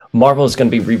Marvel is going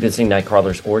to be revisiting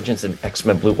Nightcrawler's origins and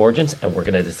X-Men Blue Origins, and we're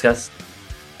going to discuss.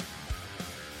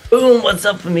 Boom! What's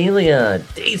up, familia?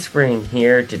 Dayspring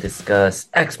here to discuss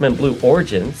X-Men Blue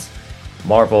Origins.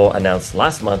 Marvel announced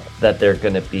last month that they're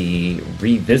going to be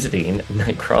revisiting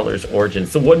Nightcrawler's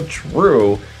origins, the one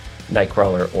true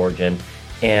Nightcrawler origin.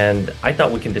 And I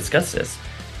thought we can discuss this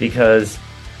because,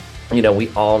 you know, we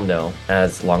all know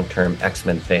as long-term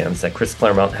X-Men fans that Chris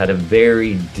Claremont had a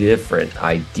very different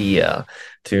idea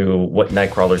to what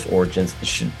Nightcrawler's origins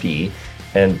should be.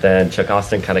 And then Chuck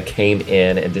Austen kind of came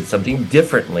in and did something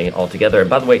differently altogether. And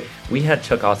by the way, we had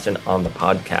Chuck Austen on the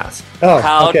podcast.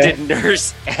 How did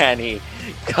Nurse Annie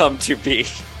come to be?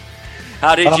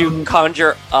 How did you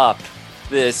conjure up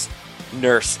this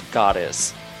nurse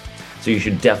goddess? So you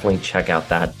should definitely check out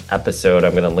that episode.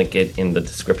 I'm going to link it in the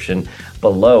description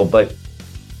below. But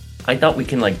I thought we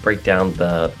can break down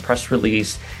the press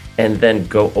release and then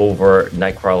go over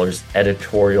Nightcrawler's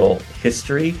editorial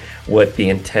history, what the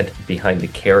intent behind the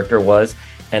character was,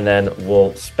 and then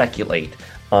we'll speculate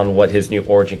on what his new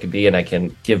origin could be, and I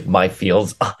can give my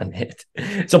feels on it.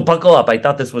 So buckle up. I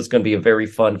thought this was going to be a very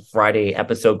fun Friday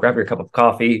episode. Grab your cup of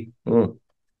coffee.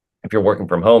 If you're working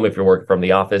from home, if you're working from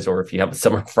the office, or if you have a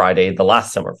summer Friday, the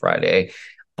last summer Friday,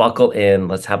 buckle in.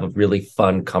 Let's have a really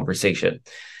fun conversation.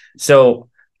 So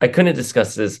I couldn't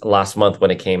discuss this last month when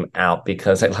it came out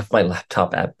because I left my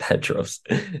laptop at Pedro's.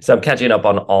 So I'm catching up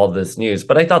on all this news,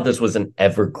 but I thought this was an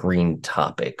evergreen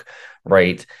topic,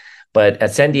 right? But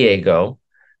at San Diego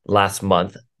last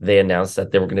month, they announced that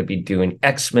they were going to be doing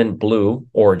X-Men Blue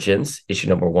Origins, issue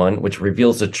number 1, which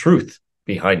reveals the truth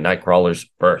behind Nightcrawler's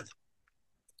birth.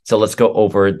 So let's go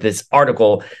over this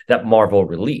article that Marvel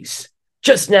released.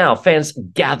 Just now, fans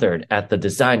gathered at the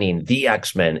Designing the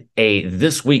X-Men, a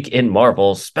This Week in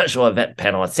Marvel special event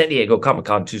panel at San Diego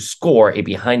Comic-Con to score a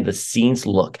behind-the-scenes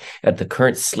look at the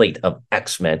current slate of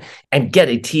X-Men and get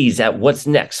a tease at what's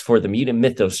next for the mutant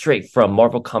mythos straight from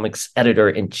Marvel Comics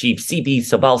editor-in-chief C.B.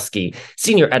 Sobalski,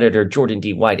 senior editor Jordan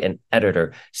D. White, and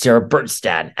editor Sarah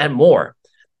Bernstein, and more.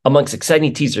 Amongst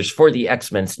exciting teasers for the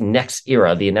X-Men's next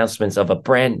era, the announcements of a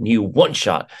brand new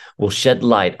one-shot will shed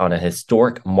light on a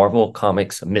historic Marvel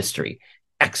Comics mystery.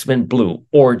 X-Men Blue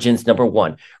Origins number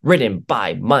 1, written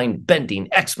by mind-bending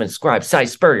X-Men scribe Cy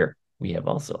Spurrier. We have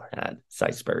also had Cy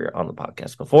Spurrier on the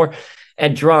podcast before.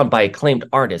 And drawn by acclaimed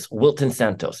artist Wilton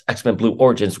Santos. X-Men Blue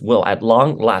Origins will at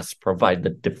long last provide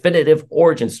the definitive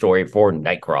origin story for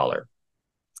Nightcrawler.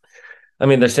 I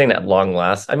mean, they're saying at long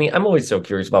last. I mean, I'm always so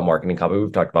curious about marketing copy.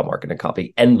 We've talked about marketing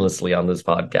copy endlessly on this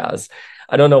podcast.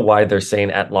 I don't know why they're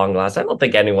saying at long last. I don't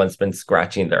think anyone's been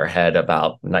scratching their head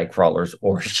about Nightcrawler's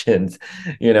origins,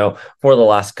 for the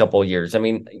last couple of years. I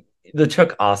mean, the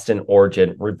Chuck Austen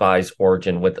revised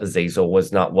origin with Azazel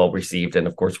was not well received. And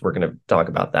of course, we're going to talk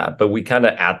about that. But we kind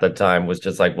of at the time was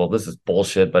just like, well, this is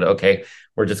bullshit, but okay,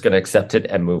 we're just going to accept it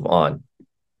and move on.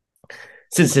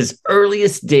 Since his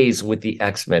earliest days with the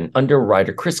X-Men under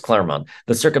writer Chris Claremont,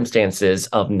 the circumstances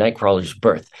of Nightcrawler's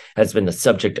birth has been the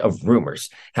subject of rumors,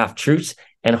 half-truths,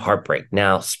 and heartbreak.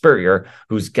 Now, Spurrier,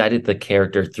 who's guided the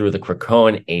character through the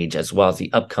Krakoan age as well as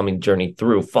the upcoming journey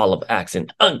through Fall of X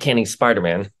and Uncanny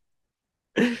Spider-Man.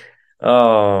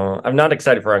 Oh, I'm not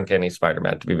excited for Uncanny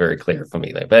Spider-Man, to be very clear for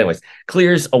me. But anyways,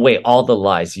 clears away all the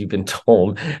lies you've been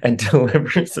told and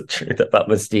delivers the truth about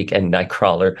Mystique and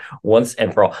Nightcrawler once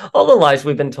and for all. All the lies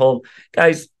we've been told,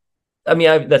 guys, I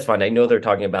mean, that's fine. I know they're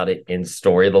talking about it in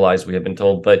story, the lies we have been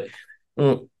told, but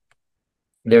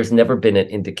there's never been an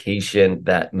indication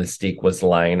that Mystique was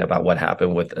lying about what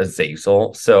happened with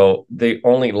Azazel. So the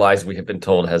only lies we have been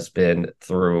told has been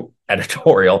through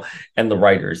editorial and the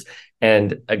writers.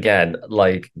 And again,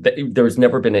 there's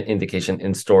never been an indication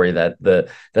in story that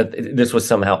this was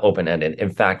somehow open-ended.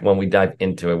 In fact, when we dive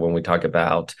into it, when we talk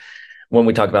about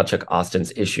Chuck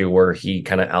Austen's issue where he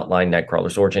kind of outlined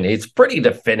Nightcrawler's origin, it's pretty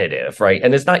definitive, right?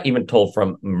 And it's not even told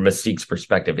from Mystique's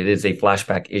perspective. It is a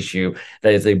flashback issue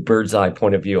that is a bird's eye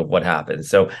point of view of what happened.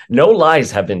 So no lies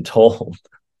have been told.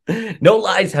 No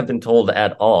lies have been told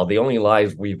at all. The only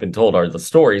lies we've been told are the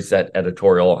stories that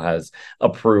editorial has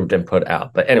approved and put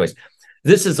out. But anyways,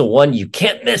 this is the one you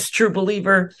can't miss, true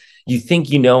believer. You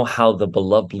think you know how the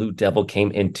beloved Blue Devil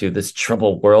came into this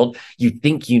troubled world? You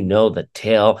think you know the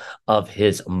tale of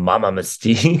his Mama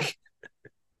Mystique?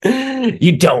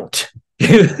 You don't.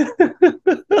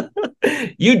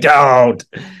 You don't.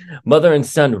 Mother and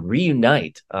son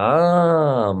reunite.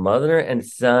 Mother and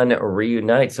son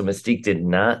reunite. So Mystique did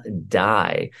not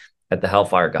die at the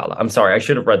Hellfire Gala. I'm sorry, I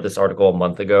should have read this article a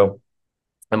month ago.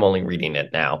 I'm only reading it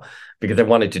now because I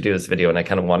wanted to do this video and I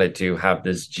kind of wanted to have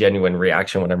this genuine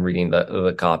reaction when I'm reading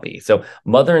the copy. So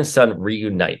mother and son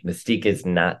reunite. Mystique is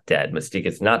not dead. Mystique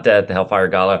is not dead. The Hellfire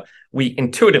Gala, we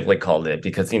intuitively called it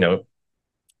because,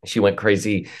 she went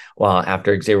crazy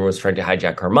after Xavier was trying to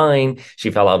hijack her mind. She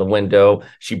fell out the window.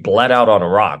 She bled out on a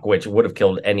rock, which would have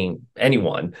killed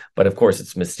anyone. But of course,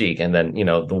 it's Mystique. And then,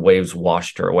 the waves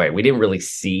washed her away. We didn't really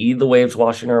see the waves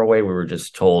washing her away. We were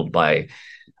just told by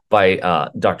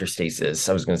Dr. Stasis.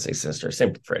 I was going to say Sinister,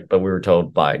 same thing, but we were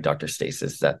told by Dr.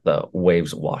 Stasis that the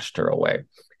waves washed her away.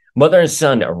 Mother and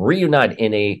son reunite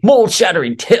in a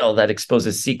mold-shattering tale that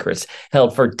exposes secrets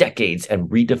held for decades and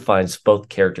redefines both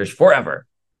characters forever.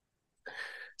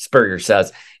 Spurrier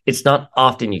says, it's not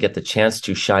often you get the chance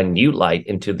to shine new light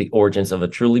into the origins of a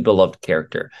truly beloved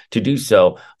character. To do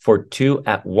so for two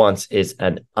at once is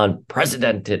an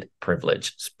unprecedented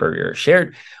privilege, Spurrier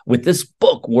shared. With this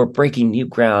book, we're breaking new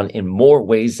ground in more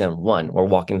ways than one. We're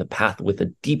walking the path with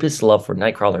the deepest love for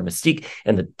Nightcrawler Mystique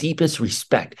and the deepest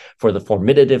respect for the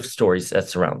formative stories that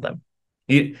surround them.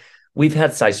 We've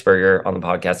had Cy Spurrier on the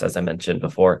podcast, as I mentioned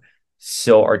before.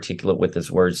 So articulate with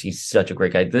his words. He's such a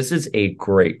great guy. This is a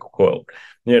great quote,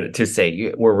 to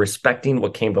say we're respecting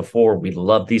what came before. We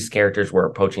love these characters. We're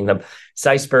approaching them.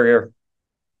 Cy Spurrier,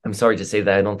 I'm sorry to say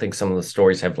that I don't think some of the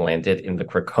stories have landed in the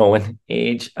Krakoan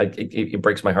age. It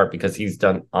breaks my heart because he's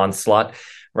done Onslaught,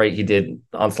 right? He did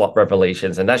Onslaught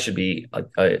Revelations, and that should be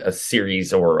a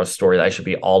series or a story that should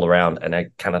be all around. And I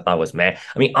kind of thought was meh.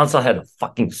 I mean, Onslaught had a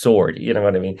fucking sword, you know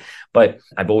what I mean? But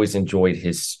I've always enjoyed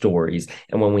his stories.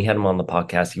 And when we had him on the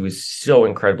podcast, he was so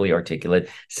incredibly articulate,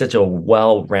 such a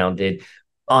well-rounded,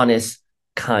 honest,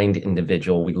 kind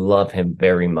individual. We love him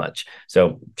very much.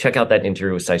 So check out that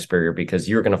interview with Cy Spurrier because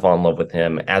you're going to fall in love with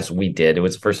him as we did. It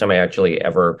was the first time I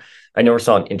never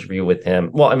saw an interview with him.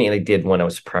 Well, I mean, I did when I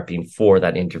was prepping for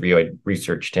that interview. I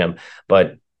researched him,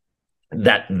 but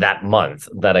that month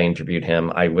that I interviewed him,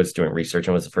 I was doing research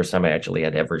and it was the first time I actually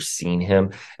had ever seen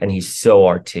him. And he's so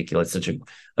articulate, such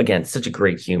a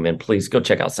great human. Please go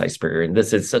check out Cy Spurrier. And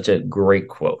this is such a great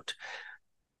quote.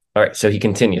 All right, so he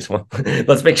continues. Well,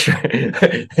 let's make sure.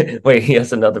 Wait, he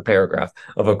has another paragraph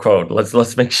of a quote.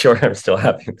 Let's make sure I'm still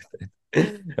happy with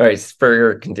it. All right,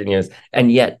 Spurrier continues.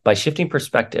 And yet, by shifting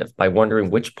perspective, by wondering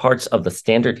which parts of the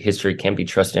standard history can be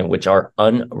trusted and which are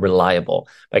unreliable,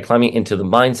 by climbing into the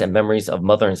minds and memories of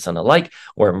mother and son alike,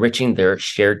 we're enriching their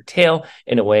shared tale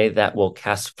in a way that will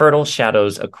cast fertile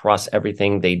shadows across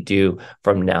everything they do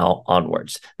from now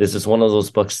onwards. This is one of those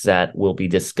books that will be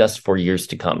discussed for years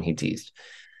to come, he teased.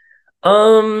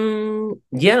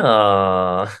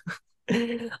 Yeah.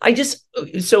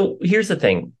 So here's the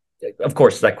thing. Of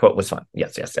course, that quote was fine.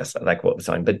 Yes, that quote was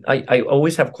fine. But I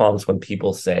always have qualms when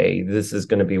people say this is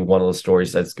going to be one of those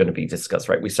stories that's going to be discussed,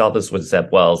 right? We saw this with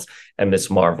Zeb Wells and Miss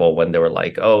Marvel when they were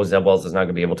like, oh, Zeb Wells is not going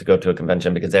to be able to go to a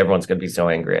convention because everyone's going to be so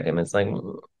angry at him. It's like,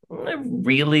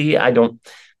 really? I don't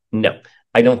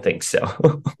think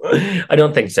so. I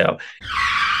don't think so.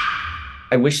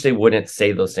 I wish they wouldn't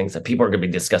say those things that people are going to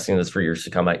be discussing this for years to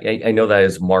come. I know that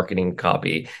is marketing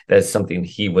copy. That is something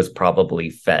he was probably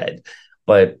fed.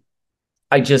 But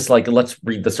I just let's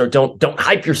read the story. Don't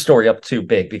hype your story up too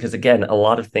big because, again, a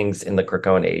lot of things in the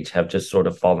Krakoan age have just sort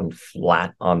of fallen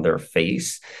flat on their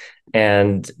face.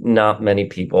 And not many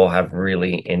people have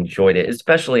really enjoyed it,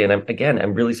 especially, and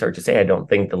I'm really sorry to say, I don't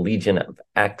think the Legion of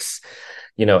X,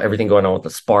 everything going on with the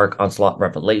Spark, Onslaught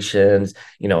Revelations,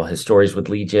 his stories with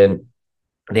Legion,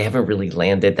 they haven't really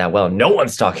landed that well. No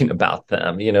one's talking about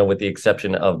them, with the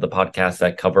exception of the podcasts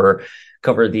that cover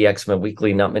the X-Men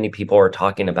Weekly. Not many people are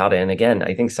talking about it. And again,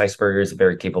 I think Cy Spurrier is a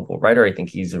very capable writer. I think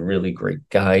he's a really great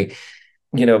guy.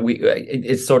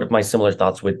 It's sort of my similar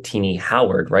thoughts with Tini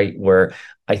Howard, right? Where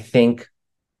I think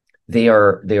they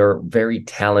are very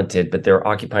talented, but they're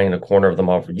occupying a corner of the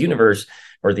Marvel Universe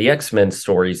or the X-Men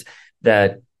stories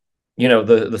that,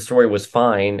 the story was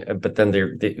fine, but then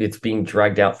it's being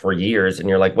dragged out for years. And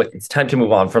you're like, what? It's time to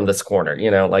move on from this corner.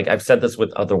 I've said this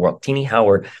with Otherworld. Tini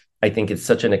Howard, I think, is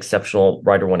such an exceptional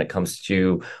writer when it comes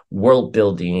to world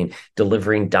building,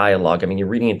 delivering dialogue. I mean, you're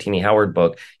reading a Tini Howard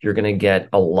book, you're going to get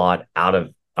a lot out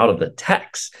of the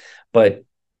text, but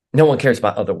no one cares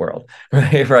about Otherworld,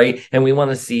 right? And we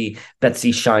want to see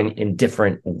Betsy shine in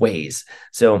different ways.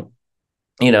 So,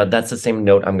 that's the same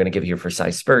note I'm going to give here for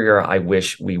Cy Spurrier. I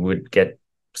wish we would get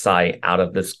Cy out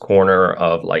of this corner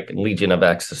of Legion of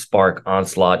X, Spark,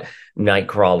 Onslaught,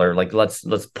 Nightcrawler.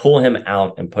 Let's pull him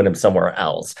out and put him somewhere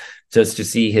else just to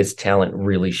see his talent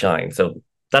really shine. So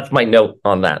that's my note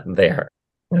on that there.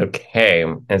 Okay.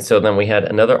 And so then we had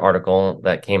another article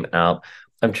that came out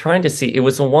I'm trying to see. It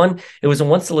was a one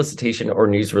solicitation or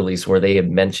news release where they had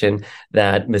mentioned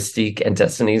that Mystique and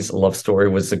Destiny's love story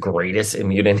was the greatest in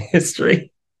mutant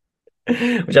history,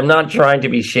 which I'm not trying to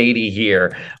be shady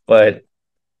here, but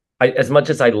as much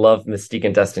as I love Mystique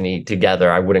and Destiny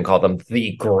together, I wouldn't call them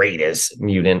the greatest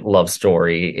mutant love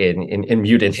story in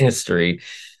mutant history.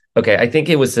 Okay, I think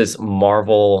it was this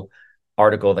Marvel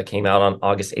article that came out on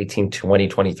August 18th,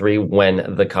 2023,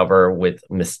 when the cover with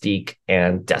Mystique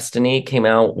and Destiny came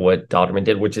out, what Dodderman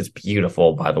did, which is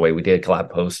beautiful, by the way. We did a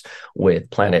collab post with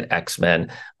Planet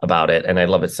X-Men about it, and I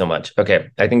love it so much. Okay,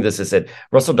 I think this is it.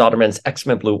 Russell Dodderman's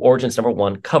X-Men Blue Origins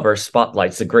 #1 cover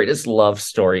spotlights the greatest love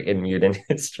story in mutant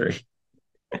history.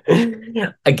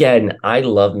 Again, I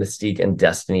love Mystique and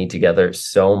Destiny together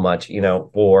so much,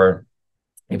 for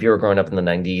if you were growing up in the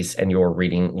 90s and you were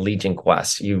reading Legion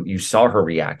Quest, you saw her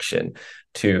reaction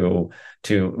to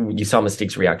you saw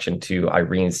Mystique's reaction to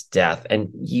Irene's death, and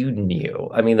you knew.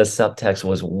 I mean, the subtext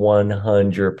was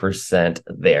 100%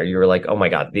 there. You were like, oh my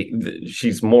God,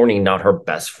 she's mourning not her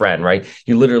best friend, right?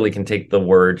 You literally can take the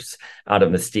words out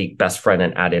of Mystique, best friend,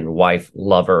 and add in wife,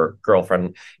 lover,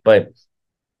 girlfriend. But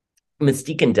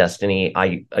Mystique and Destiny,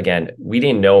 we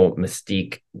didn't know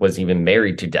Mystique was even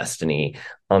married to Destiny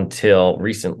until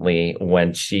recently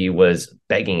when she was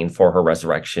begging for her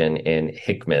resurrection in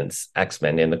Hickman's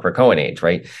X-Men in the Krakoan age,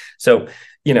 right? So,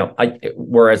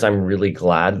 whereas I'm really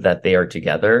glad that they are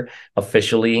together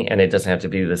officially, and it doesn't have to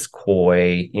be this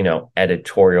coy,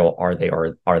 editorial, are they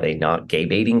or are they not gay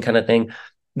baiting kind of thing.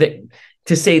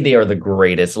 To say they are the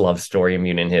greatest love story in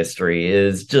mutant history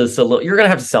is just a little, you're going to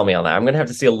have to sell me on that. I'm going to have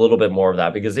to see a little bit more of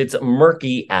that because it's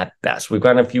murky at best. We've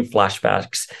gotten a few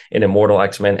flashbacks in Immortal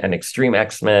X-Men and Extreme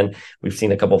X-Men. We've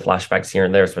seen a couple of flashbacks here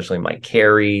and there, especially Mike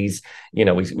Carey's.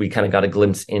 We kind of got a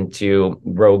glimpse into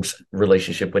Rogue's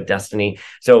relationship with Destiny.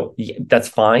 So that's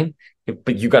fine.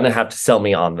 But you're going to have to sell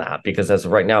me on that because as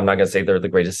of right now, I'm not going to say they're the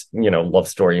greatest, love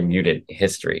story in mutant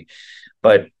history.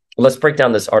 But let's break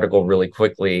down this article really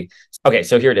quickly. Okay,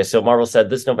 so here it is. So Marvel said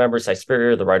this November, Cy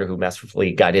Spurrier, the writer who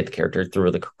masterfully guided the character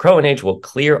through the Krakoan Age, will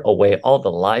clear away all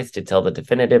the lies to tell the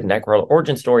definitive Nightcrawler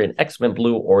origin story in X-Men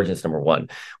Blue Origins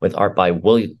 #1. With art by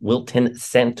Wilton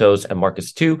Santos and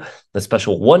Marcus II, the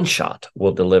special one-shot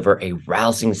will deliver a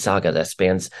rousing saga that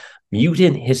spans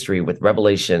mutant history with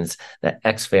revelations that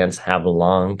X fans have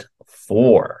longed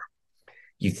for.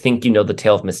 You think you know the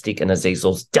tale of Mystique and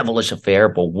Azazel's devilish affair,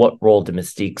 but what role did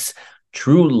Mystique's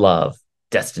true love,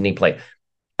 Destiny, play?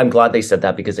 I'm glad they said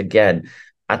that because, again,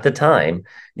 at the time,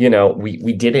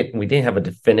 we didn't have a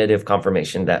definitive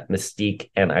confirmation that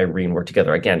Mystique and Irene were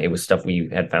together. Again, it was stuff we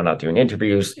had found out during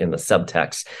interviews in the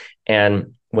subtext.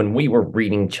 And when we were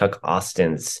reading Chuck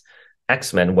Austen's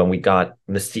X-Men, when we got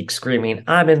Mystique screaming,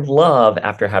 "I'm in love,"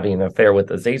 after having an affair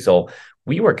with Azazel,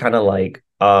 we were kind of like,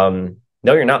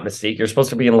 no, you're not, Mystique. You're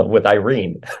supposed to be in love with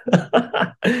Irene.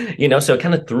 So it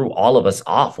kind of threw all of us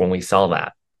off when we saw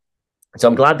that. So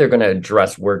I'm glad they're going to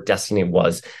address where Destiny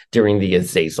was during the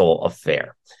Azazel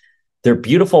affair. Their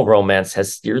beautiful romance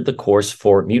has steered the course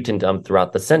for mutantdom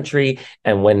throughout the century,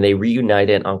 and when they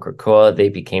reunited on Krakoa, they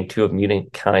became two of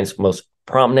mutantkind's most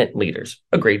prominent leaders.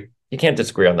 Agreed. You can't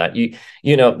disagree on that.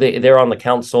 They're on the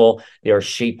council. They are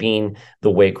shaping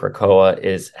the way Krakoa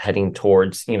is heading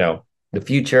towards, the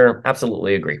future.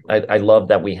 Absolutely agree. I love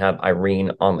that we have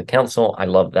Irene on the council. I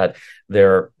love that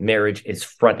their marriage is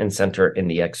front and center in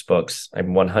the X books.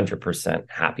 I'm 100%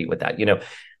 happy with that.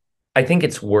 I think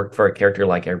it's worked for a character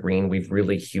like Irene. We've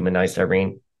really humanized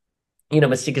Irene.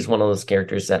 Mystique is one of those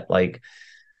characters that,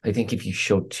 I think if you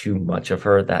show too much of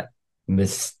her, that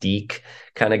Mystique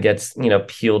kind of gets,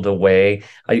 peeled away.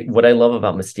 What I love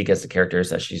about Mystique as a character is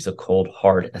that she's a cold,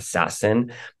 hard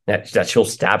assassin, that she'll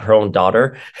stab her own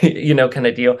daughter, kind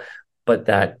of deal, but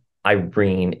that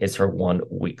Irene is her one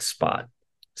weak spot.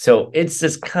 So it's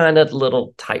this kind of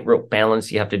little tightrope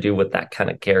balance you have to do with that kind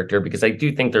of character, because I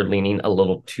do think they're leaning a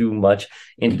little too much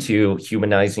into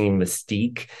humanizing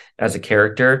Mystique as a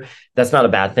character. That's not a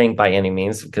bad thing by any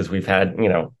means, because we've had,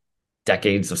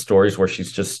 decades of stories where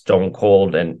she's just stone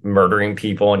cold and murdering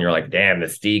people and you're like, damn,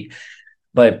 Mystique.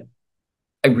 But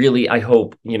I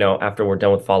hope, after we're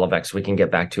done with Fall of X, we can get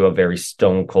back to a very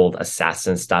stone cold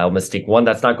assassin style Mystique, one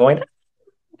that's not going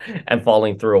and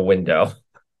falling through a window.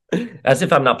 As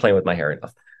if I'm not playing with my hair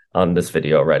enough on this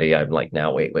video already. I'm like,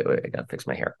 now wait, I gotta fix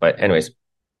my hair. But anyways,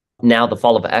 now the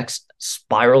Fall of X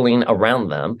spiraling around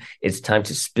them, it's time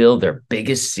to spill their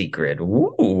biggest secret.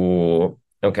 Ooh.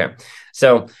 Okay.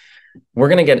 So we're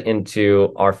going to get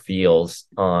into our feels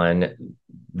on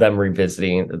them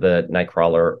revisiting the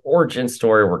Nightcrawler origin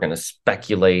story. We're going to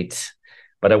speculate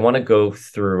but I want to go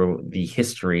through the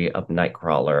history of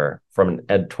Nightcrawler from an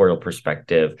editorial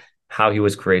perspective, how he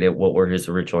was created, what were his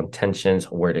original intentions,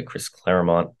 where did Chris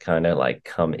Claremont kind of like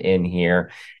come in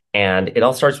here. And it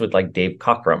all starts with like Dave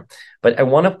Cockrum. But I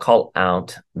want to call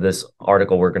out this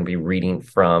article we're going to be reading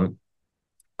from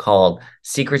called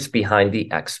Secrets Behind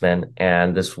the X-Men.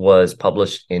 And this was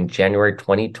published in January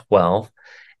 2012.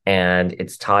 And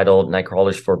it's titled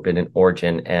Nightcrawler's Forbidden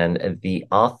Origin. And the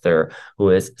author, who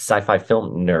is sci-fi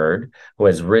film nerd, who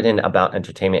has written about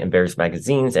entertainment in various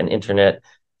magazines and internet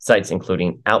sites,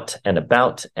 including Out and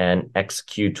About and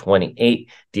XQ28,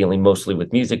 dealing mostly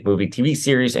with music, movie, TV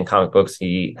series, and comic books.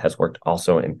 He has worked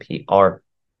also in PR.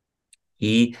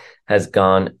 He has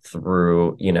gone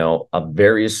through,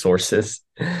 various sources,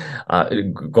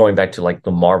 going back to like the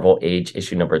Marvel Age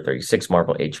issue number 36,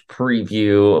 Marvel Age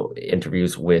preview,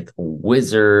 interviews with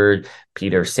Wizard,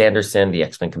 Peter Sanderson, the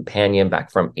X-Men companion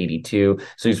back from 82.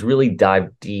 So he's really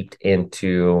dived deep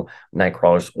into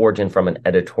Nightcrawler's origin from an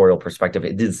editorial perspective.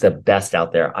 It is the best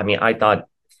out there. I mean, I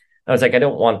was like, I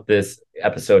don't want this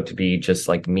episode to be just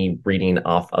like me reading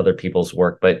off other people's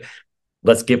work, but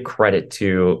let's give credit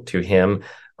to him,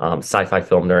 sci-fi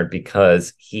film nerd,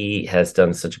 because he has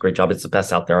done such a great job. It's the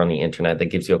best out there on the internet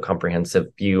that gives you a comprehensive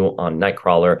view on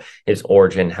Nightcrawler, his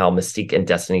origin, how Mystique and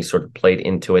Destiny sort of played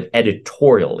into it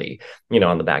editorially,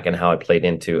 on the back, and how it played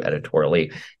into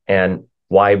editorially, and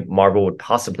why Marvel would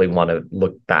possibly want to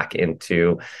look back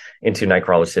into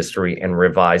Nightcrawler's history and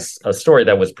revise a story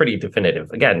that was pretty definitive.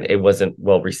 Again, it wasn't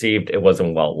well received, it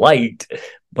wasn't well liked,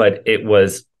 but it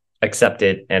was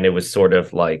accepted, and it was sort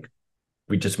of like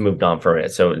we just moved on from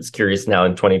it. So it's curious now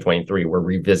in 2023 we're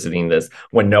revisiting this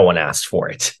when no one asked for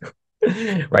it.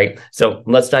 Right, so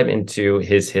let's dive into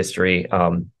his history.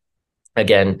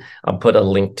 Again, I'll put a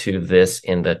link to this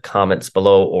in the comments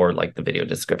below or like the video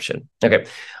description. Okay,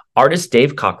 artist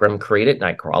Dave Cockrum created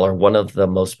Nightcrawler, one of the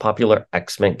most popular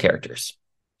X-Men characters.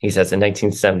 He says, in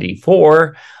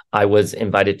 1974, I was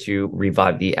invited to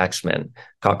revive the X-Men.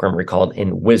 Cockrum recalled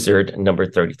in Wizard number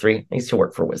 33. I used to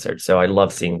work for Wizard, so I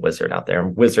love seeing Wizard out there.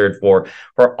 And Wizard, for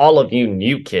all of you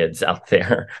new kids out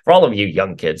there, for all of you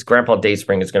young kids, Grandpa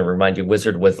Dayspring is going to remind you,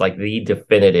 Wizard was like the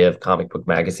definitive comic book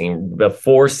magazine.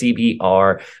 Before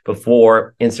CBR,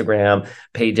 before Instagram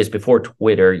pages, before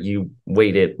Twitter, you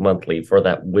waited monthly for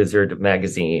that Wizard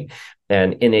magazine.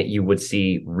 And in it, you would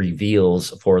see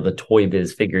reveals for the Toy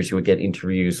Biz figures. You would get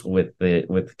interviews with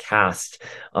the cast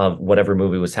of whatever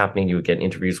movie was happening. You would get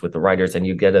interviews with the writers, and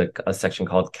you get a section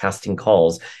called Casting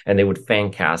Calls, and they would fan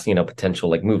cast, potential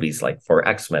like movies, like for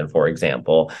X-Men, for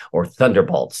example, or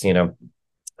Thunderbolts. The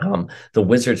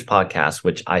Wizards podcast,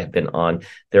 which I have been on,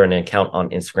 they're an account on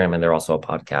Instagram, and they're also a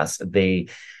podcast. They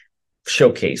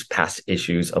showcase past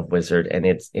issues of Wizard, and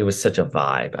it was such a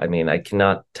vibe. I mean, I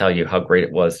cannot tell you how great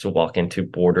it was to walk into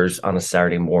Borders on a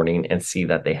Saturday morning and see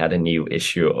that they had a new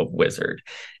issue of Wizard.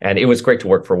 And it was great to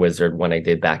work for Wizard when I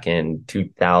did back in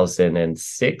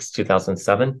 2006,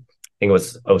 2007. I think it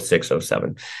was 06,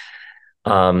 07.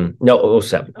 No,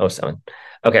 07.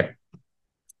 Okay.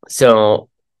 So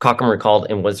Cockrum recalled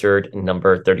in Wizard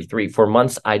number 33, for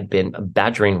months I'd been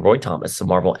badgering Roy Thomas, the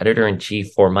Marvel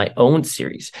editor-in-chief, for my own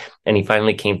series, and he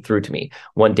finally came through to me.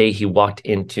 One day he walked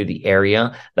into the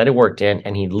area that I worked in,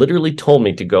 and he literally told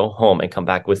me to go home and come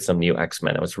back with some new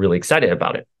X-Men. I was really excited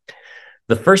about it.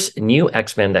 The first new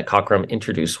X-Men that Cockrum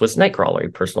introduced was Nightcrawler, a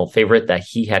personal favorite that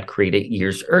he had created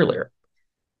years earlier.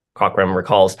 Cockrum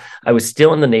recalls, I was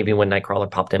still in the Navy when Nightcrawler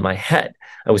popped in my head.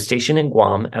 I was stationed in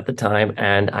Guam at the time,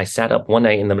 and I sat up one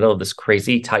night in the middle of this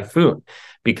crazy typhoon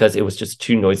because it was just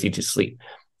too noisy to sleep.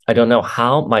 I don't know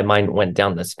how my mind went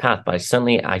down this path, but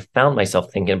suddenly I found myself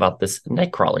thinking about this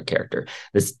Nightcrawler character,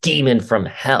 this demon from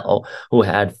hell who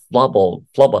had flubbed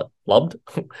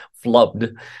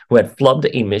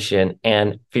a mission,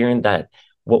 and fearing that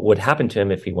what would happen to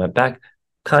him if he went back,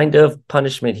 kind of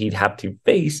punishment he'd have to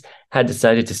face, had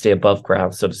decided to stay above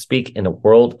ground, so to speak, in a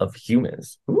world of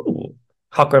humans. Ooh.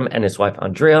 Cockrum and his wife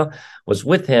Andrea was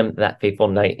with him that fateful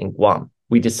night in Guam.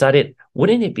 We decided,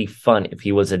 wouldn't it be fun if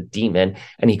he was a demon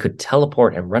and he could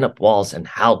teleport and run up walls and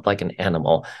howl like an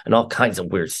animal and all kinds of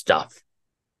weird stuff?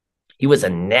 He was a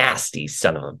nasty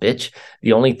son of a bitch.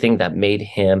 The only thing that made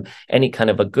him any kind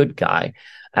of a good guy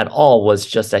at all was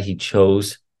just that he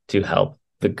chose to help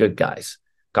the good guys.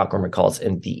 Cockrum recalls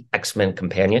in the X-Men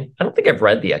Companion. I don't think I've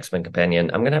read the X-Men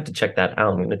Companion. I'm going to have to check that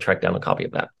out. I'm going to track down a copy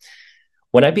of that.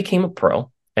 When I became a pro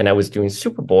and I was doing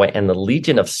Superboy and the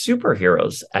Legion of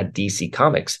Superheroes at DC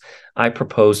Comics, I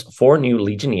proposed 4 new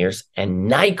Legionnaires,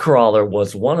 and Nightcrawler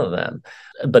was one of them.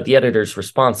 But the editor's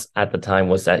response at the time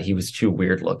was that he was too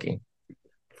weird looking.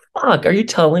 Fuck, are you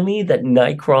telling me that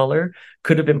Nightcrawler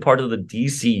could have been part of the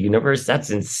DC universe. That's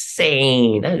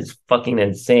insane. That is fucking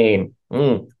insane.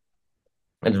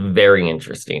 That's very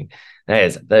interesting. That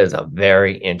is a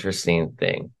very interesting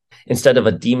thing. Instead of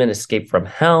a demon escaped from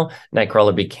hell,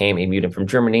 Nightcrawler became a mutant from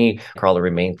Germany. Nightcrawler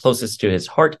remained closest to his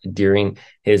heart during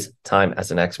his time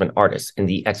as an X-Men artist. In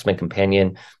the X-Men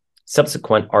Companion,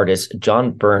 subsequent artist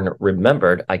John Byrne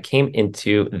remembered, I came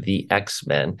into the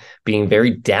X-Men being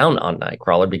very down on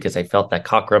Nightcrawler because I felt that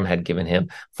Cockrum had given him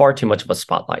far too much of a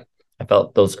spotlight. I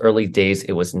felt those early days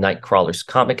it was Nightcrawler's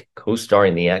comic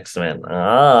co-starring the X-Men.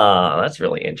 That's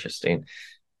really interesting.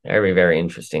 Very, very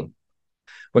interesting.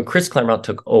 When Chris Claremont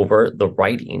took over the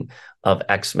writing of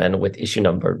X-Men with issue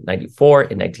number 94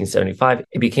 in 1975,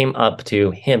 it became up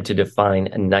to him to define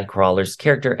Nightcrawler's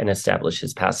character and establish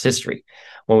his past history.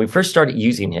 When we first started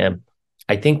using him,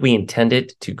 I think we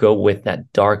intended to go with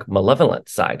that dark, malevolent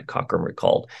side, Cockrum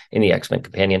recalled in the X-Men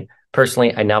Companion.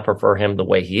 Personally, I now prefer him the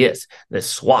way he is, the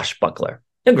swashbuckler.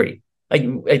 Agreed. I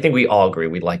think we all agree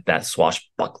we like that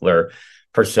swashbuckler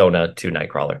persona to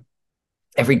Nightcrawler.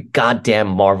 Every goddamn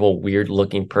Marvel weird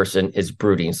looking person is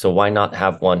brooding, so why not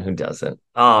have one who doesn't?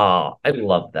 I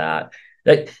love that.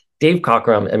 Dave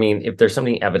Cockrum, I mean, if there's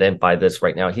something evident by this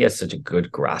right now, he has such a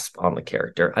good grasp on the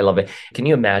character. I love it. Can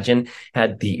you imagine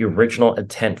had the original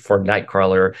intent for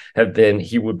Nightcrawler have been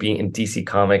he would be in DC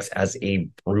Comics as a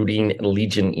brooding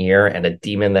Legionnaire and a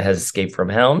demon that has escaped from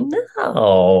hell?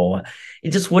 No, it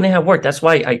just wouldn't have worked. That's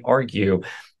why I argue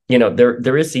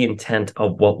there is the intent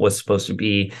of what was supposed to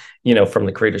be, from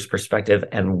the creator's perspective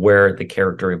and where the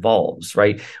character evolves,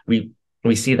 right?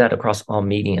 We see that across all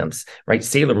mediums, right?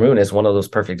 Sailor Moon is one of those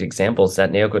perfect examples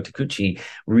that Naoko Takeuchi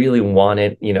really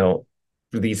wanted,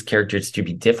 these characters to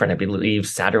be different. I believe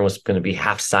Saturn was going to be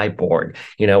half cyborg.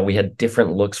 We had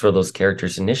different looks for those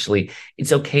characters initially.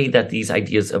 It's okay that these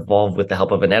ideas evolve with the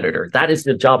help of an editor. That is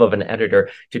the job of an editor,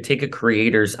 to take a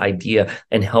creator's idea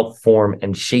and help form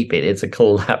and shape it. It's a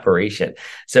collaboration.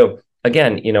 So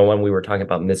again, when we were talking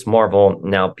about Ms. Marvel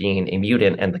now being a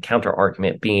mutant and the counter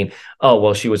argument being, oh,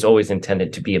 well, she was always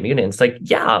intended to be a mutant. It's like,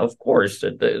 yeah, of course.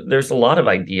 There's a lot of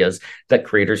ideas that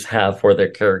creators have for their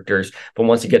characters. But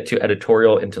once you get to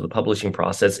editorial into the publishing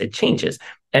process, it changes.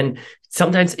 And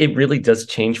sometimes it really does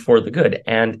change for the good.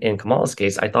 And in Kamala's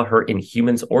case, I thought her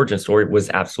Inhumans origin story was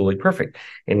absolutely perfect.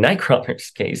 In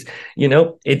Nightcrawler's case,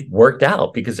 it worked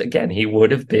out because, again, he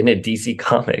would have been in DC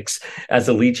Comics as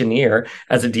a Legionnaire,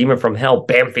 as a demon from hell,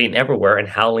 bamfing everywhere and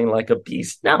howling like a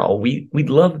beast. No, we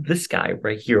love this guy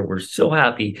right here. We're so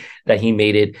happy that he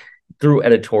made it through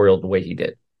editorial the way he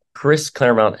did. Chris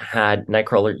Claremont had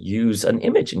Nightcrawler use an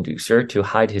image inducer to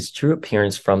hide his true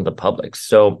appearance from the public,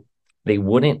 so they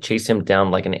wouldn't chase him down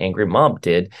like an angry mob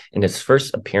did in his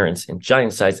first appearance in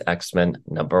Giant Size X-Men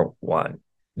 #1.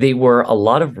 There were a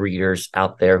lot of readers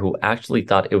out there who actually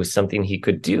thought it was something he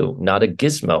could do, not a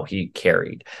gizmo he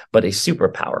carried, but a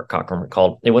superpower, Cockrum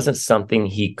recalled. It wasn't something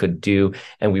he could do,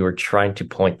 and we were trying to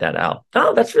point that out.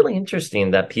 Oh, that's really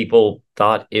interesting that people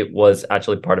thought it was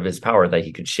actually part of his power, that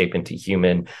he could shape into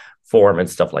human form and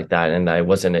stuff like that, and that it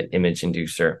wasn't an image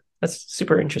inducer. That's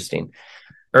super interesting.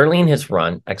 Early in his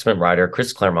run, X-Men writer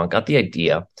Chris Claremont got the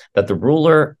idea that the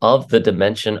ruler of the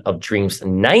dimension of dreams,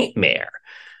 Nightmare,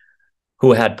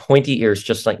 who had pointy ears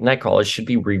just like Nightcrawler, should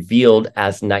be revealed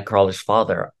as Nightcrawler's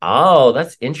father. Oh,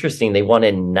 that's interesting. They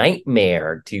wanted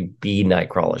Nightmare to be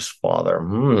Nightcrawler's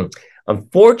father.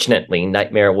 Unfortunately,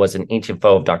 Nightmare was an ancient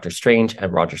foe of Doctor Strange,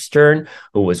 and Roger Stern,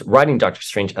 who was writing Doctor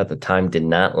Strange at the time, did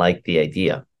not like the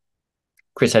idea.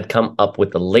 Chris had come up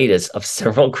with the latest of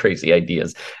several crazy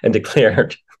ideas and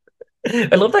declared,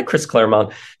 I love that Chris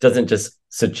Claremont doesn't just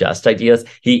suggest ideas,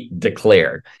 he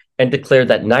declared that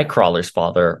Nightcrawler's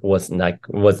father was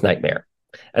Nightmare.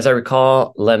 As I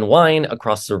recall, Len whined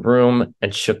across the room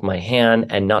and shook my hand,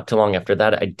 and not too long after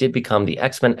that, I did become the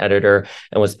X-Men editor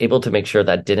and was able to make sure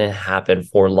that didn't happen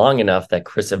for long enough that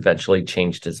Chris eventually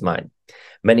changed his mind.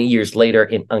 Many years later,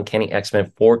 in Uncanny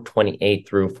X-Men 428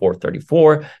 through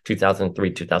 434,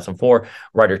 2003-2004,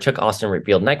 writer Chuck Austen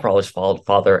revealed Nightcrawler's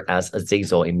father as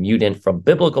Azazel, a mutant from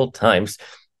biblical times,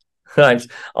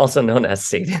 also known as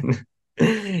Satan.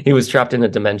 He was trapped in a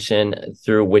dimension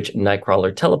through which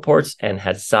Nightcrawler teleports and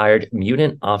had sired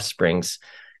mutant offsprings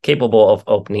capable of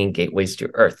opening gateways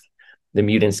to Earth. The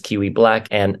mutants Kiwi Black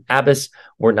and Abyss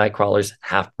were Nightcrawler's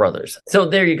half-brothers. So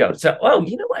there you go. So,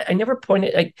 you know what? I never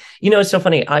pointed... it's so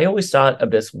funny. I always thought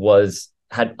Abyss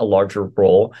had a larger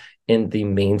role in the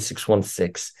main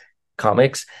 616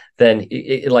 comics than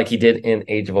like he did in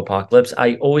Age of Apocalypse.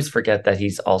 I always forget that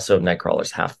he's also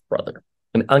Nightcrawler's half-brother.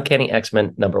 In Uncanny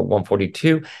X-Men number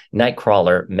 142,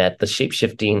 Nightcrawler met the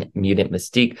shape-shifting mutant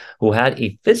Mystique, who had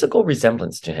a physical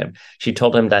resemblance to him. She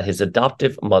told him that his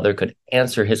adoptive mother could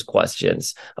answer his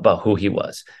questions about who he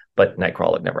was, but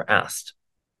Nightcrawler never asked.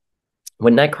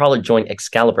 When Nightcrawler joined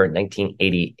Excalibur in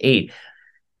 1988,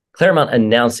 Claremont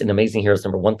announced in Amazing Heroes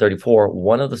number 134,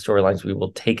 one of the storylines we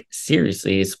will take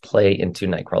seriously is play into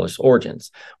Nightcrawler's origins.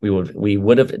 We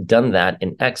would have done that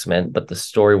in X-Men, but the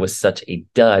story was such a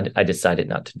dud, I decided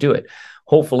not to do it.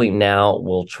 Hopefully now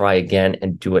we'll try again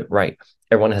and do it right.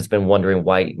 Everyone has been wondering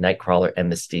why Nightcrawler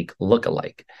and Mystique look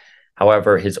alike.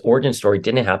 However, his origin story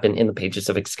didn't happen in the pages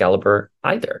of Excalibur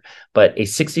either, but a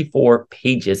 64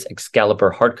 pages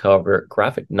Excalibur hardcover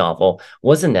graphic novel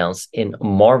was announced in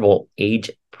Marvel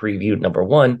Age Preview number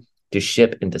 1 to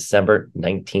ship in December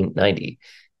 1990.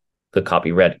 The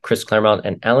copy read, Chris Claremont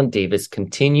and Alan Davis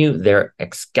continue their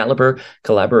Excalibur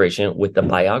collaboration with the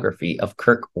biography of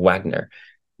Kirk Wagner,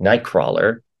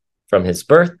 Nightcrawler, from his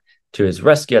birth to his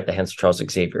rescue at the hands of Charles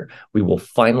Xavier. We will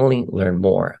finally learn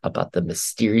more about the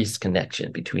mysterious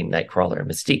connection between Nightcrawler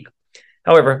and Mystique.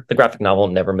 However, the graphic novel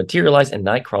never materialized, and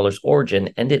Nightcrawler's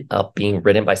origin ended up being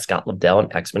written by Scott Lobdell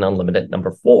in X-Men Unlimited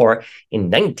number 4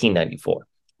 in 1994.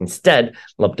 Instead,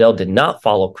 Lobdell did not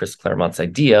follow Chris Claremont's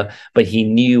idea, but he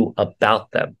knew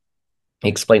about them. He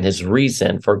explained his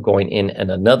reason for going in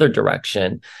another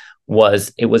direction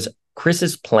was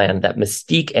Chris's plan that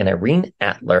Mystique and Irene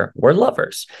Adler were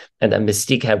lovers, and that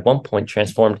Mystique had at one point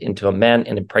transformed into a man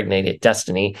and impregnated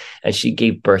Destiny, and she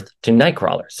gave birth to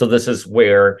Nightcrawler. So this is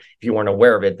where, if you weren't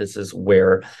aware of it, this is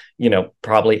where,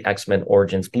 probably X-Men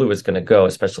Origins Blue is going to go,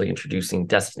 especially introducing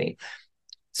Destiny.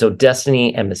 So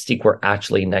Destiny and Mystique were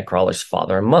actually Nightcrawler's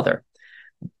father and mother.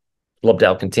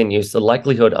 Lobdell continues, the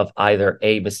likelihood of either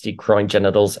A, Mystique growing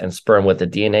genitals and sperm with a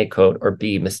DNA code, or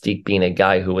B, Mystique being a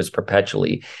guy who was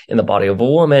perpetually in the body of a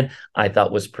woman, I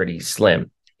thought was pretty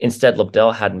slim. Instead,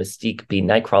 Lobdell had Mystique be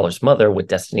Nightcrawler's mother, with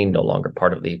Destiny no longer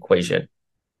part of the equation.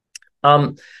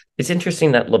 It's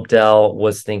interesting that Lobdell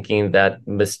was thinking that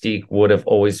Mystique would have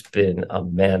always been a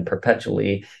man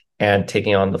perpetually and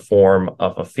taking on the form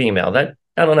of a female. That,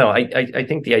 I don't know. I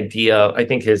think the idea, I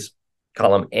think his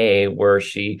column A, where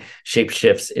she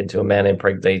shapeshifts into a man and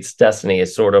impregnates Destiny,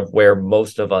 is sort of where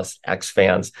most of us X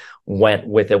fans went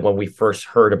with it when we first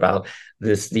heard about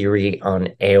this theory on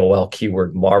AOL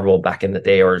keyword Marvel back in the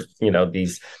day, or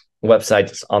these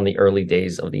websites on the early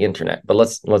days of the internet. But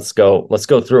let's go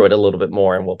through it a little bit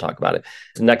more, and we'll talk about it.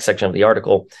 The next section of the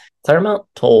article, Claremont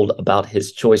told about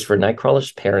his choice for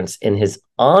Nightcrawler's parents in his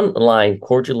online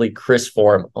Cordially Chris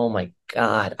forum. Oh my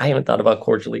God, I haven't thought about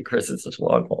Cordially Chris in such a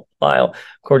long while.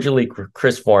 Cordially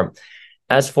Chris forum.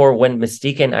 As for when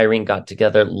Mystique and Irene got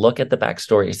together, look at the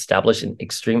backstory established in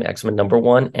Extreme X-Men number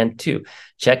 1 and 2.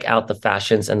 Check out the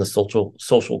fashions and the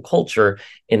social culture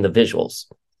in the visuals.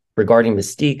 Regarding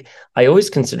Mystique, I always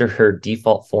consider her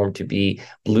default form to be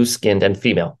blue-skinned and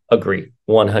female. Agree.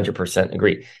 100%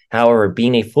 agree. However,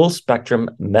 being a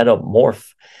full-spectrum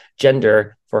metamorph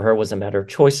gender for her was a matter of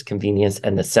choice, convenience,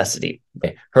 and necessity.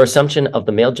 Her assumption of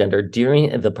the male gender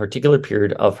during the particular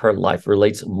period of her life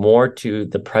relates more to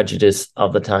the prejudice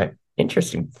of the time.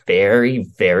 Interesting. Very,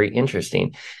 very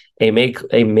interesting. A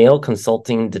male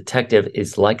consulting detective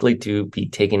is likely to be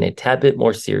taken a tad bit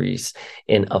more serious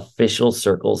in official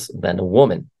circles than a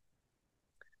woman.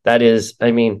 That is,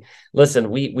 listen,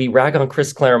 we rag on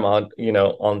Chris Claremont,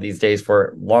 on these days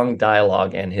for long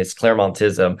dialogue and his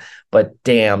Claremontism, but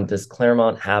damn, does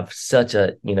Claremont have such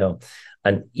a,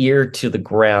 an ear to the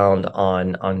ground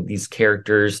on these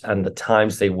characters and the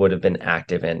times they would have been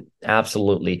active in.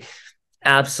 Absolutely.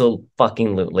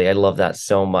 Absolutely. I love that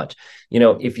so much.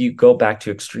 If you go back to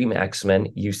Extreme X-Men,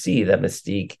 you see that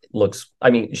Mystique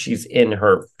she's in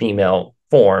her female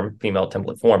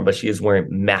template form, but she is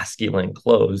wearing masculine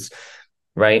clothes,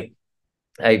 right?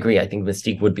 I agree. I think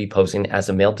Mystique would be posing as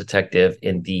a male detective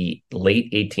in the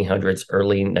late 1800s,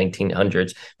 early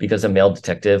 1900s, because a male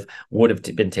detective would have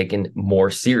been taken more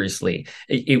seriously.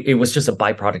 It was just a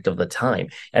byproduct of the time.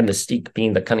 And Mystique,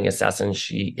 being the cunning assassin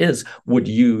she is, would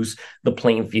use the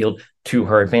playing field to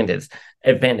her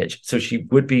advantage. So she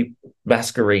would be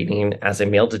masquerading as a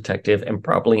male detective and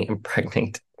probably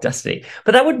impregnate Destiny.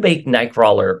 But that would make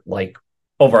Nightcrawler like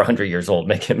over 100 years old,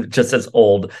 make him just as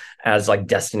old as like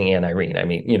Destiny and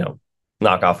Irene.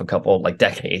 Knock off a couple like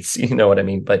decades, you know what I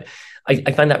mean? But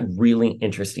I find that really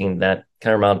interesting that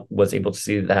Claremont was able to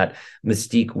see that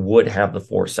Mystique would have the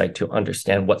foresight to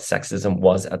understand what sexism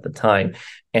was at the time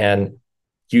and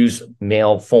use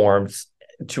male forms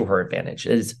to her advantage.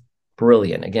 It is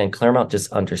brilliant. Again, Claremont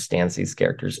just understands these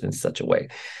characters in such a way.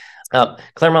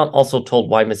 Claremont also told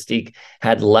why Mystique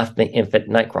had left the infant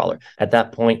Nightcrawler. At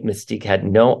that point, Mystique had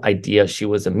no idea she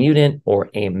was a mutant or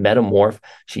a metamorph.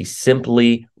 She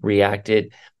simply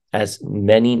reacted as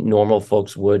many normal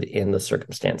folks would in the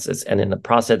circumstances. And in the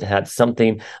process, had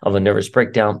something of a nervous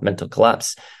breakdown, mental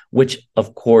collapse, which,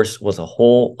 of course, was a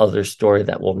whole other story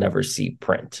that we'll never see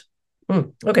print.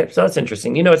 Okay, so that's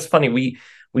interesting. It's funny.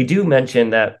 We do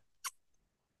mention that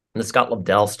the Scott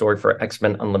Lobdell story for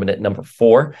X-Men Unlimited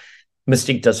 #4,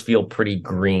 Mystique does feel pretty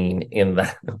green in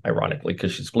that, ironically,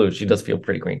 because she's blue. She does feel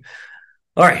pretty green.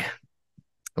 All right,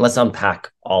 let's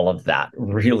unpack all of that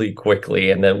really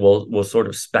quickly, and then we'll sort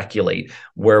of speculate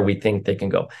where we think they can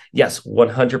go. Yes,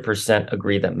 100%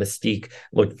 agree that Mystique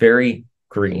looked very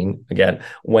green again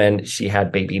when she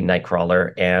had baby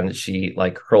Nightcrawler and she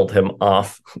hurled him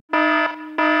off.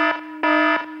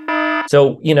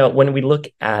 So, when we look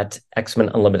at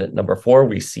X-Men Unlimited #4,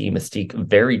 we see Mystique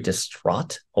very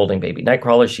distraught holding baby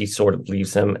Nightcrawler. She sort of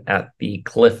leaves him at the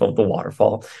cliff of the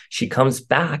waterfall. She comes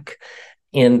back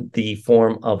in the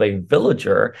form of a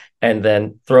villager and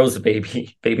then throws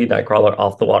baby Nightcrawler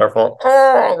off the waterfall,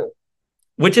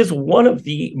 which is one of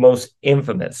the most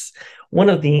infamous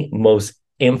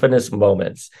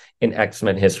moments in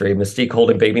X-Men history. Mystique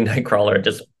holding baby Nightcrawler,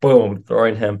 just boom,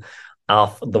 throwing him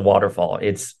off the waterfall.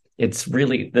 It's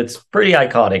pretty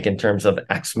iconic in terms of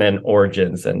X-Men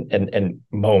origins and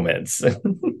moments.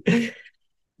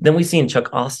 Then we see in Chuck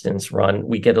Austen's run,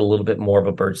 we get a little bit more of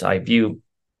a bird's eye view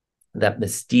that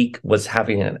Mystique was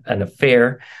having an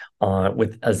affair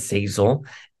with Azazel,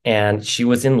 and she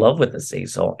was in love with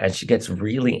Azazel, and she gets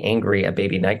really angry at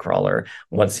baby Nightcrawler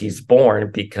once he's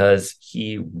born because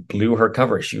he blew her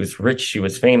cover. She was rich, she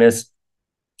was famous,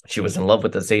 she was in love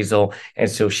with Azazel, and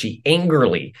so she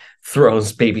angrily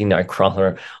throws baby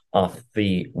Nightcrawler off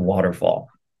the waterfall.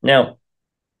 Now,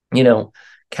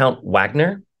 Count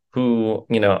Wagner, who,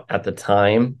 at the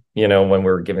time, when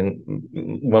we were given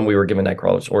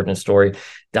Nightcrawler's origin story,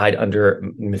 died under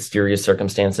mysterious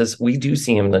circumstances. We do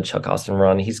see him in the Chuck Austen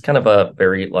run. He's kind of a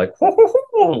very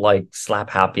slap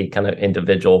happy kind of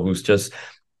individual who's just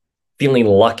feeling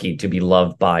lucky to be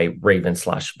loved by Raven /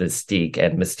 Mystique,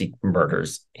 and Mystique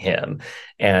murders him.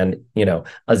 And,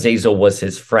 Azazel was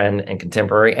his friend and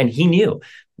contemporary, and he knew.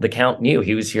 The Count knew.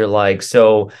 He was here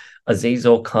so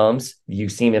Azazel comes, you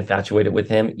seem infatuated with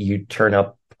him, you turn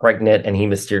up pregnant, and he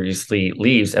mysteriously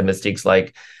leaves, and Mystique's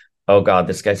like, oh God,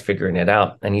 this guy's figuring it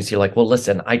out. And he's here well,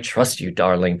 listen, I trust you,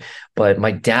 darling, but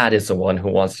my dad is the one who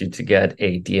wants you to get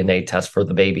a DNA test for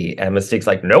the baby. And Mystique's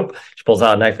like, nope. She pulls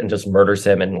out a knife and just murders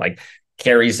him and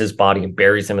carries his body and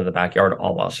buries him in the backyard,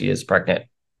 all while she is pregnant.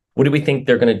 What do we think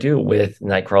they're going to do with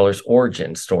Nightcrawler's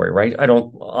origin story, right?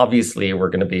 Obviously, we're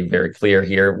going to be very clear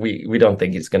here. We don't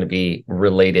think he's going to be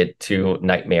related to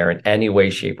Nightmare in any way,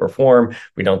 shape, or form.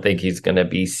 We don't think he's going to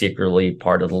be secretly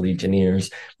part of the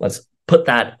Legionnaires. Let's put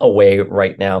that away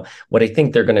right now. What I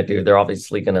think they're going to do, they're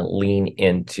obviously going to lean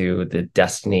into the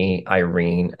Destiny,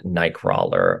 Irene,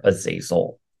 Nightcrawler,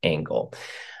 Azazel angle.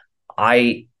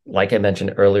 Like I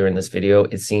mentioned earlier in this video,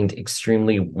 it seemed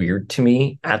extremely weird to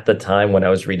me at the time when I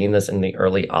was reading this in the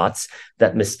early aughts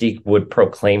that Mystique would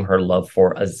proclaim her love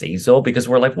for Azazel, because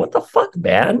we're like, what the fuck,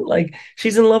 man?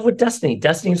 She's in love with Destiny.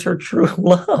 Destiny's her true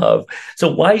love.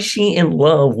 So why is she in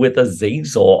love with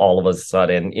Azazel all of a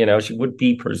sudden? She would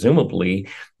be presumably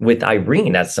with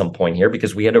Irene at some point here,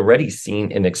 because we had already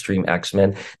seen in Extreme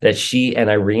X-Men that she and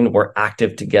Irene were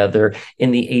active together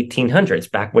in the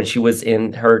 1800s, back when she was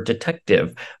in her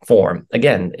detective form.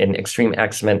 Again, in Extreme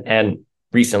X-Men and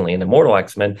recently in Immortal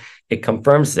X-Men, it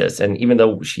confirms this. And even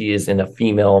though she is in a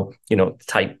female,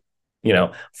 type,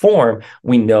 form,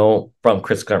 we know from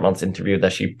Chris Claremont's interview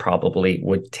that she probably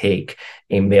would take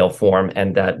a male form,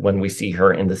 and that when we see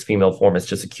her in this female form, it's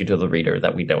just a cue to the reader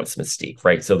that we know it's Mystique,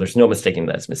 right? So there's no mistaking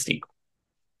that it's Mystique,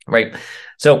 right?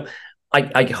 So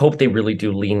I hope they really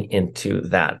do lean into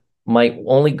that. My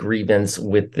only grievance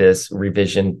with this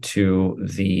revision to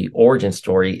the origin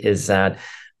story is that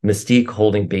Mystique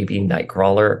holding baby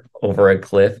Nightcrawler over a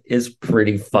cliff is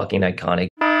pretty fucking iconic.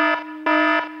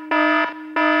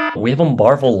 We have a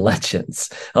Marvel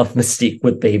Legends of Mystique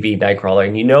with baby Nightcrawler,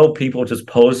 and people just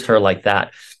posed her like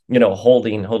that,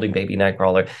 holding baby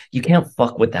Nightcrawler. You can't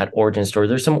fuck with that origin story.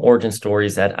 There's some origin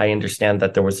stories that I understand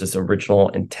that there was this original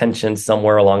intention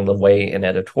somewhere along the way in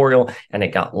editorial and it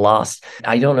got lost.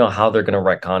 I don't know how they're going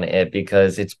to retcon it,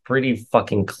 because it's pretty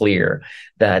fucking clear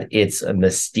that it's a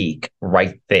Mystique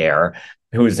right there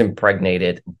who is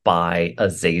impregnated by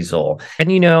Azazel.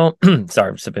 And sorry,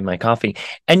 I'm sipping my coffee.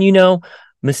 And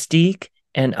Mystique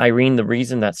And Irene, the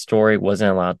reason that story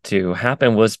wasn't allowed to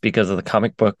happen was because of the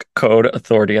comic book code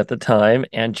authority at the time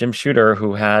and Jim Shooter,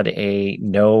 who had a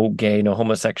no gay, no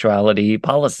homosexuality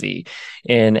policy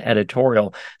in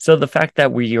editorial. So the fact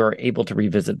that we are able to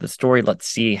revisit the story, let's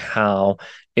see how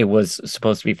it was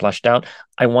supposed to be fleshed out.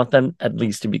 I want them at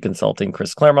least to be consulting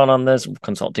Chris Claremont on this,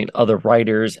 consulting other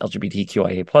writers,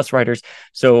 LGBTQIA plus writers,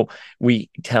 so we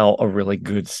tell a really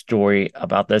good story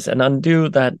about this and undo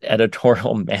that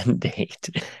editorial mandate.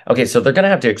 Okay, so they're going to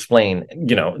have to explain,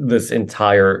 this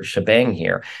entire shebang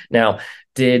here. Now,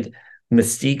 did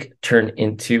Mystique turn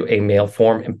into a male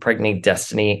form, impregnate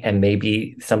Destiny, and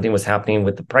maybe something was happening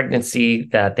with the pregnancy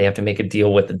that they have to make a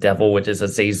deal with the devil, which is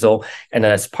Azazel. And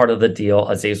as part of the deal,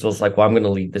 Azazel's like, well, I'm going to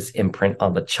leave this imprint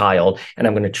on the child, and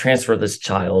I'm going to transfer this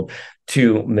child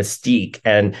to Mystique.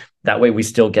 And that way we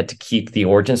still get to keep the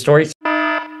origin stories.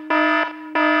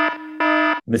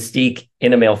 Mystique,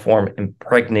 in a male form,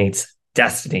 impregnates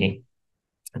Destiny.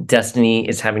 Destiny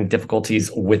is having difficulties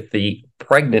with the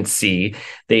pregnancy.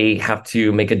 They have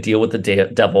to make a deal with the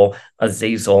devil,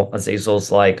 Azazel.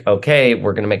 Azazel's like, okay,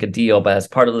 we're going to make a deal, but as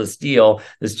part of this deal,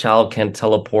 this child can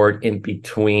teleport in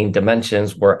between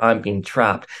dimensions where I'm being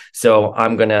trapped. So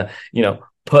I'm going to,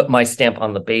 put my stamp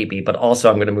on the baby, but also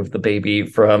I'm going to move the baby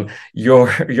from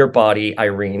your body,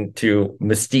 Irene, to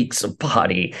Mystique's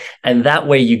body. And that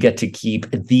way you get to keep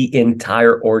the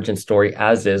entire origin story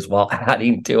as is while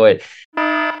adding to it.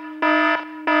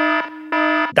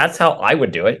 That's how I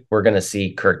would do it. We're going to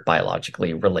see Kurt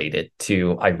biologically related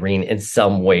to Irene in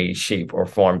some way, shape, or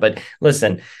form. But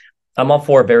listen, I'm all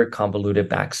for a very convoluted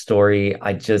backstory.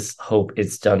 I just hope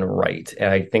it's done right. And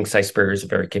I think Cy Spurrier is a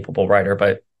very capable writer,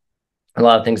 but a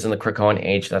lot of things in the Krakoan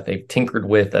age that they've tinkered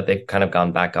with, that they've kind of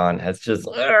gone back on, has just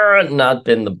not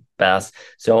been the best.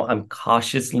 So I'm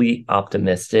cautiously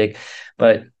optimistic,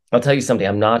 but I'll tell you something.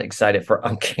 I'm not excited for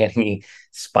Uncanny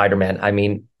Spider-Man. I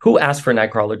mean, who asked for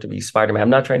Nightcrawler to be Spider-Man? I'm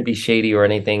not trying to be shady or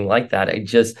anything like that.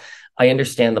 I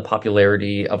understand the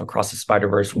popularity of Across the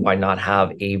Spider-Verse. Why not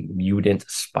have a mutant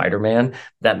Spider-Man?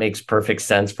 That makes perfect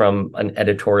sense from an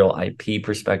editorial IP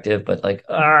perspective, but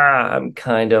I'm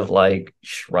kind of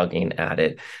shrugging at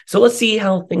it. So let's see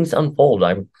how things unfold.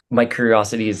 My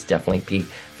curiosity is definitely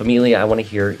peaked. Familia, I want to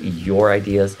hear your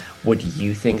ideas. What do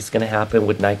you think is going to happen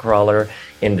with Nightcrawler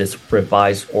in this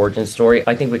revised origin story?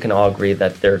 I think we can all agree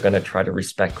that they're going to try to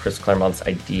respect Chris Claremont's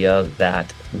idea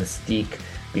that Mystique,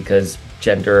 because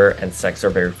gender and sex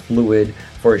are very fluid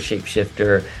for a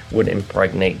shapeshifter, would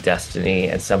impregnate Destiny,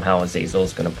 and somehow Azazel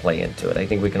is going to play into it. I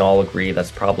think we can all agree that's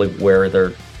probably where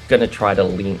they're going to try to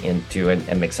lean into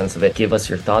and make sense of it. Give us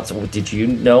your thoughts. Did you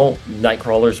know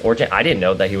Nightcrawler's origin? I didn't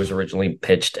know that he was originally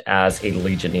pitched as a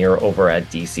Legionnaire over at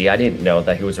DC. I didn't know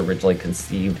that he was originally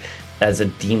conceived as a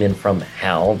demon from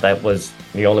hell. That was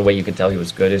the only way you could tell he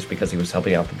was good, is because he was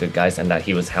helping out the good guys and that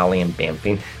he was howling and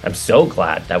bamfing. I'm so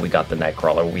glad that we got the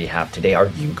Nightcrawler we have today. Are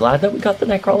you glad that we got the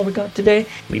Nightcrawler we got today?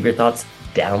 Leave your thoughts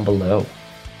down below.